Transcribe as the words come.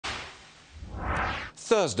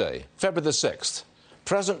Thursday, February the 6th,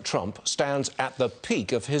 President Trump stands at the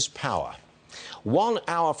peak of his power. 1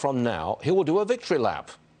 hour from now, he will do a victory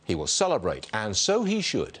lap. He will celebrate, and so he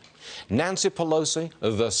should. Nancy Pelosi,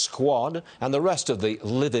 the squad, and the rest of the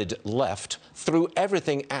livid left threw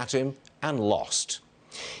everything at him and lost.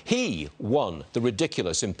 He won the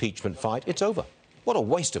ridiculous impeachment fight. It's over. What a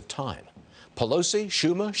waste of time. Pelosi,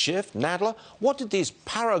 Schumer, Schiff, Nadler, what did these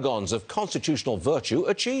paragons of constitutional virtue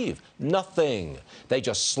achieve? Nothing. They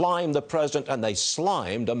just slimed the president and they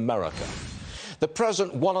slimed America. The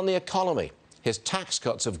president won on the economy. His tax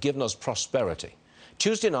cuts have given us prosperity.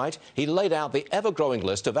 Tuesday night, he laid out the ever-growing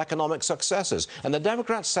list of economic successes, and the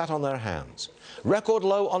Democrats sat on their hands. Record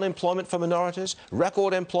low unemployment for minorities,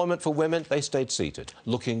 record employment for women, they stayed seated,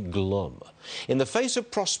 looking glum. In the face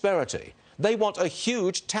of prosperity, they want a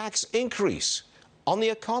huge tax increase on the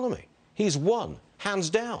economy. He's won, hands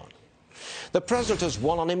down. The president has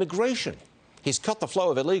won on immigration. He's cut the flow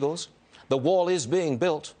of illegals. The wall is being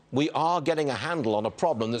built. We are getting a handle on a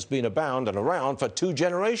problem that's been abound and around for 2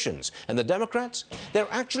 generations. And the Democrats, they're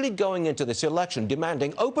actually going into this election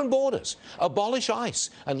demanding open borders, abolish ICE,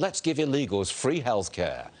 and let's give illegals free health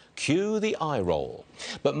care. Cue the eye roll.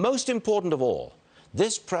 But most important of all,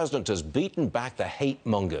 this president has beaten back the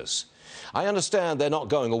hate-mongers. I understand they're not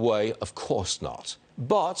going away, of course not.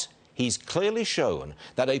 But he's clearly shown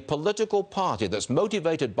that a political party that's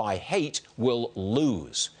motivated by hate will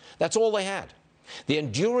lose. That's all they had. The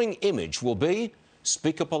enduring image will be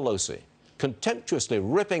Speaker Pelosi contemptuously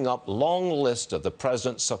ripping up long list of the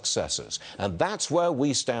president's successors. And that's where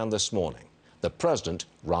we stand this morning. The president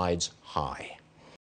rides high.